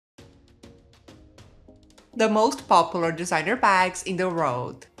The most popular designer bags in the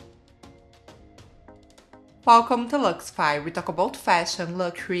world. Welcome to Luxify. We talk about fashion,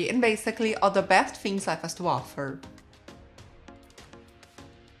 luxury, and basically all the best things life has to offer.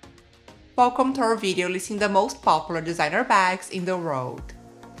 Welcome to our video listing the most popular designer bags in the world.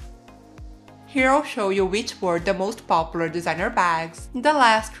 Here I'll show you which were the most popular designer bags in the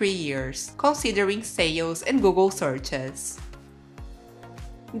last 3 years, considering sales and Google searches.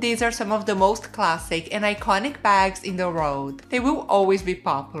 These are some of the most classic and iconic bags in the world. They will always be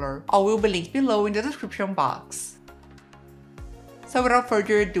popular. All will be linked below in the description box. So without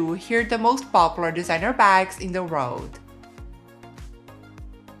further ado, here are the most popular designer bags in the world.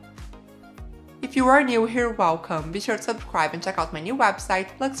 If you are new here, welcome. Be sure to subscribe and check out my new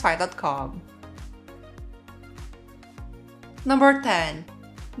website, luxify.com. Number 10.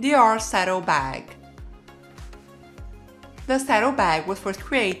 Dior Saddle Bag. The saddle bag was first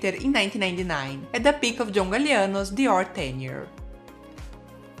created in 1999, at the peak of John Galliano's Dior tenure.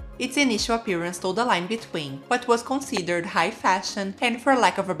 Its initial appearance told the line between what was considered high fashion and, for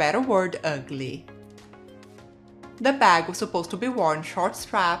lack of a better word, ugly. The bag was supposed to be worn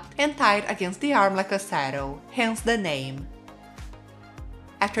short-strapped and tied against the arm like a saddle, hence the name.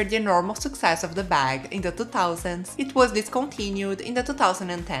 After the enormous success of the bag in the 2000s, it was discontinued in the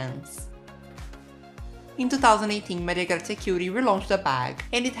 2010s. In 2018, Maria Grazia Chiuri relaunched the bag,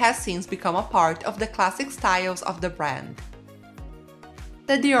 and it has since become a part of the classic styles of the brand.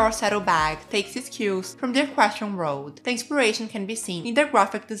 The Dior Saddle Bag takes its cues from the equestrian road. The inspiration can be seen in their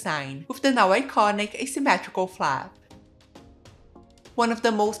graphic design, with the now iconic asymmetrical flap. One of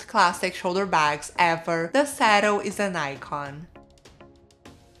the most classic shoulder bags ever, the saddle is an icon.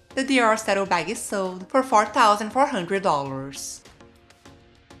 The Dior Saddle Bag is sold for $4,400.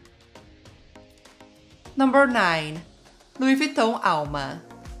 Number 9. Louis Vuitton Alma.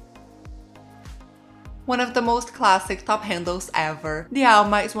 One of the most classic top handles ever, the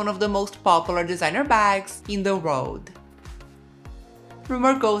Alma is one of the most popular designer bags in the world.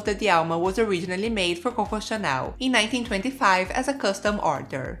 Rumor goes that the Alma was originally made for Coco Chanel in 1925 as a custom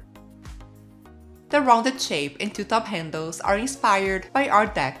order. The rounded shape and two top handles are inspired by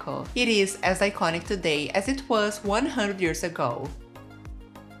Art Deco. It is as iconic today as it was 100 years ago.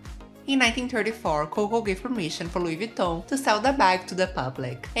 In 1934, Coco gave permission for Louis Vuitton to sell the bag to the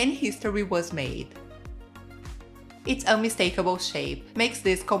public, and history was made. Its unmistakable shape makes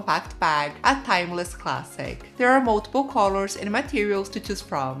this compact bag a timeless classic. There are multiple colors and materials to choose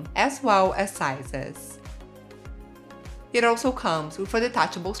from, as well as sizes. It also comes with a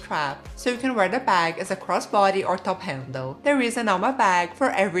detachable strap, so you can wear the bag as a crossbody or top handle. There is an Alma bag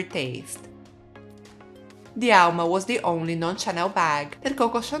for every taste. The Alma was the only non-Chanel bag that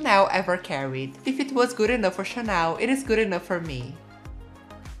Coco Chanel ever carried. If it was good enough for Chanel, it is good enough for me.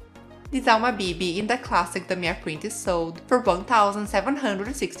 This Alma BB in the classic damier print is sold for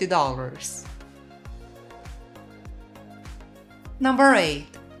 $1,760. Number 8.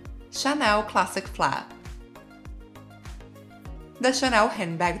 Chanel Classic Flap. The Chanel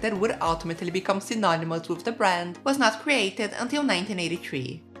handbag that would ultimately become synonymous with the brand was not created until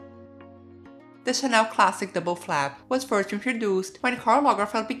 1983. The Chanel Classic Double Flap was first introduced when Karl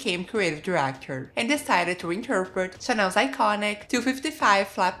Lagerfeld became creative director and decided to reinterpret Chanel's iconic 255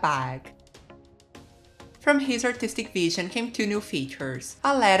 flap bag. From his artistic vision came two new features,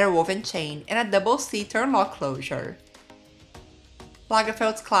 a leather woven chain and a double C turn-lock closure.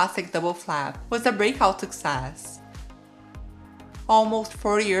 Lagerfeld's classic double flap was a breakout success. Almost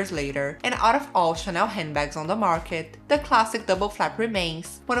 40 years later, and out of all Chanel handbags on the market, the classic double flap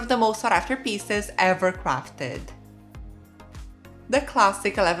remains one of the most sought-after pieces ever crafted. The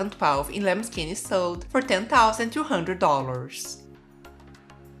classic 1112 in lambskin is sold for $10,200.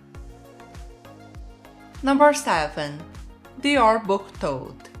 Number 7. Dior Book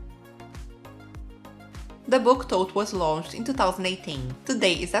Tote. The Book Tote was launched in 2018.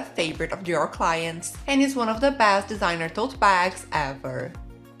 Today is a favorite of Dior clients and is one of the best designer tote bags ever.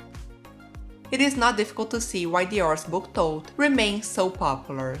 It is not difficult to see why Dior's Book Tote remains so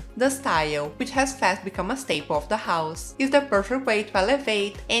popular. The style, which has fast become a staple of the house, is the perfect way to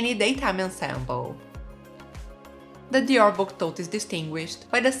elevate any daytime ensemble. The Dior Book Tote is distinguished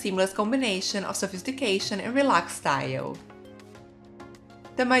by the seamless combination of sophistication and relaxed style.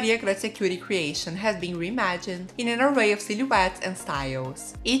 The Maria Grazia Chiuri creation has been reimagined in an array of silhouettes and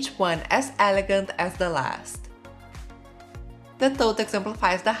styles, each one as elegant as the last. The tote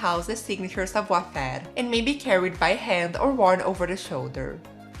exemplifies the house's signature savoir-faire and may be carried by hand or worn over the shoulder.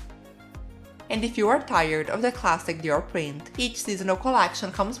 And if you are tired of the classic Dior print, each seasonal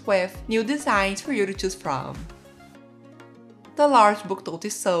collection comes with new designs for you to choose from. the large book tote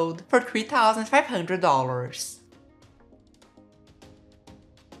is sold for $3,500.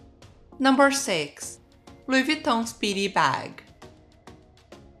 Number 6. Louis Vuitton Speedy Bag.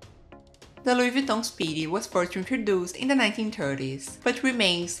 The Louis Vuitton Speedy was first introduced in the 1930s, but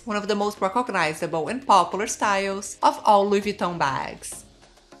remains one of the most recognizable and popular styles of all Louis Vuitton bags.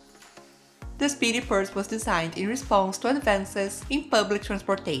 The Speedy purse was designed in response to advances in public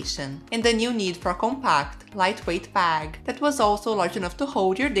transportation and the new need for a compact, lightweight bag that was also large enough to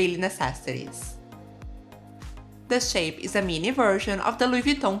hold your daily necessities. The shape is a mini version of the Louis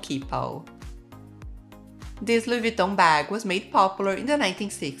Vuitton Kippo. This Louis Vuitton bag was made popular in the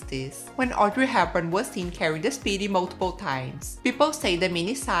 1960s, when Audrey Hepburn was seen carrying the Speedy multiple times. People say the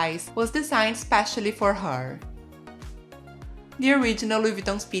mini size was designed specially for her. The original Louis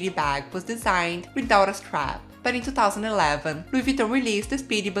Vuitton Speedy bag was designed without a strap, but in 2011, Louis Vuitton released the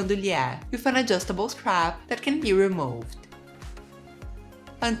Speedy Bandoulière with an adjustable strap that can be removed.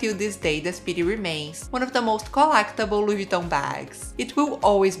 Until this day, the Speedy remains one of the most collectible Louis Vuitton bags. It will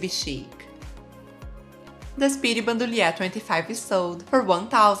always be chic. The Speedy Bandoulière 25 is sold for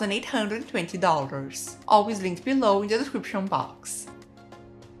 $1,820, always linked below in the description box.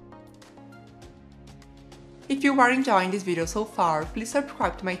 If you are enjoying this video so far, please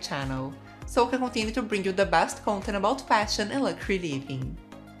subscribe to my channel, so I can continue to bring you the best content about fashion and luxury living.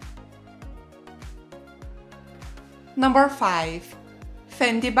 Number 5.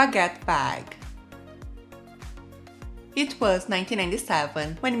 Fendi Baguette Bag. It was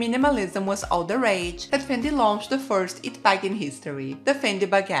 1997, when minimalism was all the rage, that Fendi launched the first it bag in history, the Fendi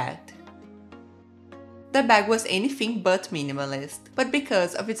Baguette. The bag was anything but minimalist, but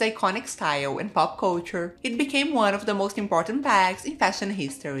because of its iconic style and pop culture, it became one of the most important bags in fashion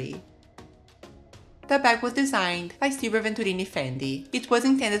history. The bag was designed by Silvia Venturini Fendi. It was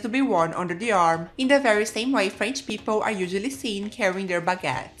intended to be worn under the arm, in the very same way French people are usually seen carrying their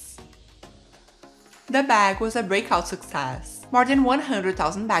baguettes. The bag was a breakout success. More than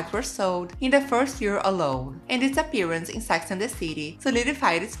 100,000 bags were sold in the first year alone, and its appearance in Sex and the City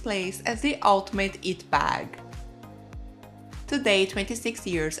solidified its place as the ultimate it bag. Today, 26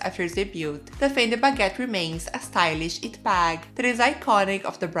 years after its debut, the Fendi Baguette remains a stylish it bag that is iconic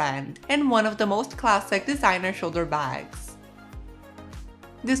of the brand and one of the most classic designer shoulder bags.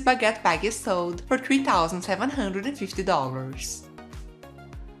 This baguette bag is sold for $3,750.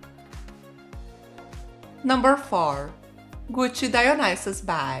 Number 4. Gucci Dionysus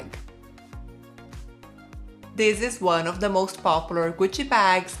Bag. This is one of the most popular Gucci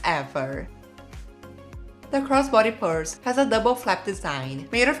bags ever. The crossbody purse has a double flap design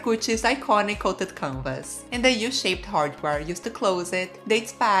made of Gucci's iconic coated canvas, and the U-shaped hardware used to close it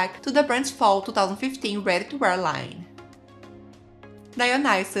dates back to the brand's fall 2015 ready-to-wear line.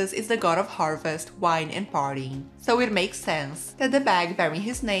 Dionysus is the god of harvest, wine, and partying, so it makes sense that the bag bearing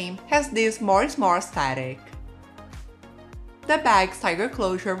his name has this more is more aesthetic. The bag's tiger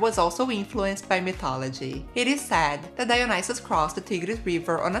closure was also influenced by mythology. It is said that Dionysus crossed the Tigris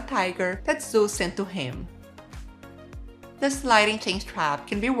River on a tiger that Zeus sent to him. The sliding chain strap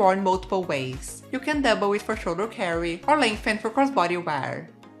can be worn multiple ways. You can double it for shoulder carry or lengthen for crossbody wear.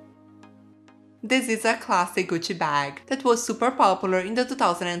 This is a classic Gucci bag that was super popular in the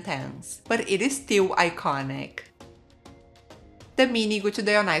 2010s, but it is still iconic. The mini Gucci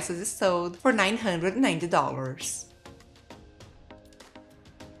Dionysus is sold for $990.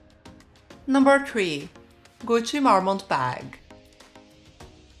 Number 3. Gucci Marmont Bag.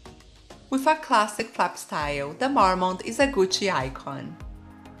 With a classic flap style, the Marmont is a Gucci icon.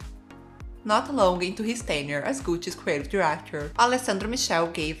 Not long into his tenure as Gucci's creative director, Alessandro Michel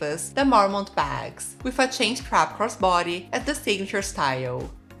gave us the Marmont bags, with a chain strap crossbody as the signature style.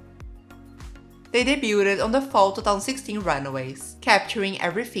 They debuted on the fall 2016 runways, capturing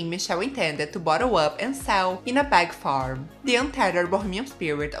everything Michel intended to bottle up and sell in a bag form: the untethered bohemian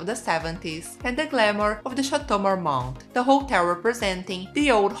spirit of the 70s and the glamour of the Chateau Marmont, the hotel representing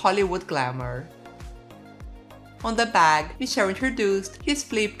the old Hollywood glamour. On the bag, Michel introduced his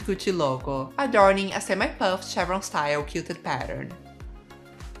flipped Gucci logo, adorning a semi-puffed chevron-style quilted pattern.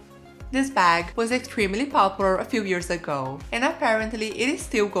 This bag was extremely popular a few years ago, and apparently it is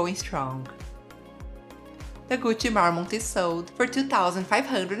still going strong. The Gucci Marmont is sold for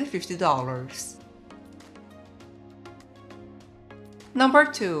 $2,550. Number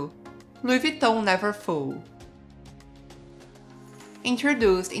 2. Louis Vuitton Neverfull.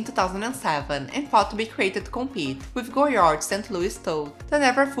 Introduced in 2007 and thought to be created to compete with Goyard's St. Louis Tote, the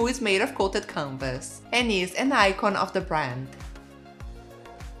Neverfull is made of coated canvas and is an icon of the brand.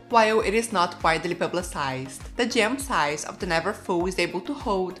 While it is not widely publicized, the gem size of the Neverfull is able to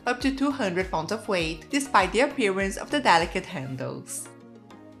hold up to 200 pounds of weight despite the appearance of the delicate handles.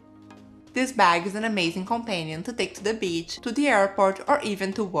 This bag is an amazing companion to take to the beach, to the airport, or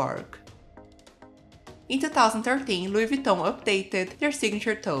even to work. In 2013, Louis Vuitton updated their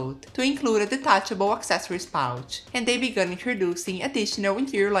signature tote to include a detachable accessories pouch, and they began introducing additional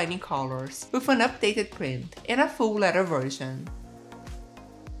interior lining colors with an updated print and a full leather version.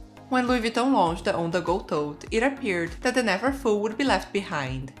 When Louis Vuitton launched the on-the-go tote, it appeared that the Neverfull would be left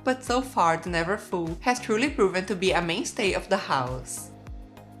behind, but so far the Neverfull has truly proven to be a mainstay of the house.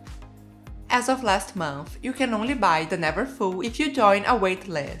 As of last month, you can only buy the Neverfull if you join a wait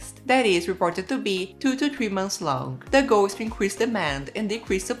list that is reported to be 2 to 3 months long. The goal is to increase demand and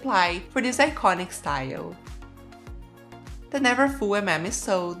decrease supply for this iconic style. The Neverfull is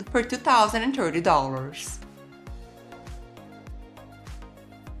sold for $2,030.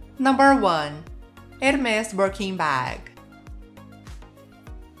 Number 1. Hermès Birkin Bag.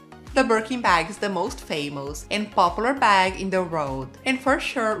 The Birkin bag is the most famous and popular bag in the world, and for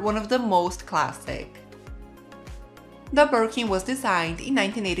sure one of the most classic. The Birkin was designed in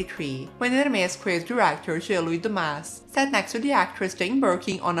 1983, when Hermès creative director Jean-Louis Dumas sat next to the actress Jane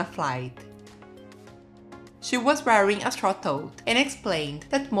Birkin on a flight. She was wearing a straw tote and explained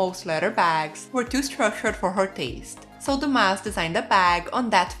that most leather bags were too structured for her taste, so Dumas designed a bag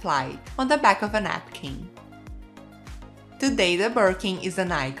on that flight, on the back of a napkin. Today the Birkin is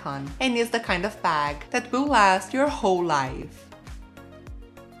an icon, and is the kind of bag that will last your whole life.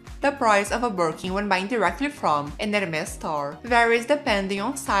 The price of a Birkin when buying directly from an Hermès store varies depending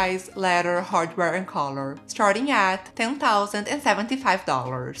on size, leather, hardware and color, starting at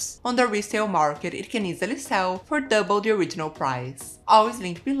 $10,075. On the resale market, it can easily sell for double the original price. Always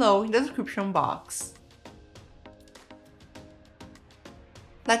linked below in the description box.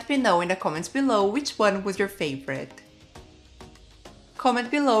 Let me know in the comments below which one was your favorite. Comment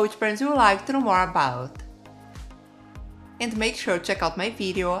below which brands you would like to know more about. And make sure to check out my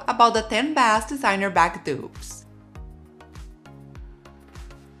video about the 10 best designer bag dupes.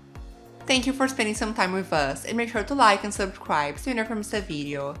 Thank you for spending some time with us, and make sure to like and subscribe so you never miss a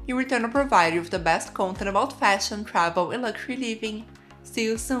video. In return, I'll provide you with the best content about fashion, travel and luxury living. See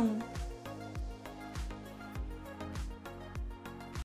you soon!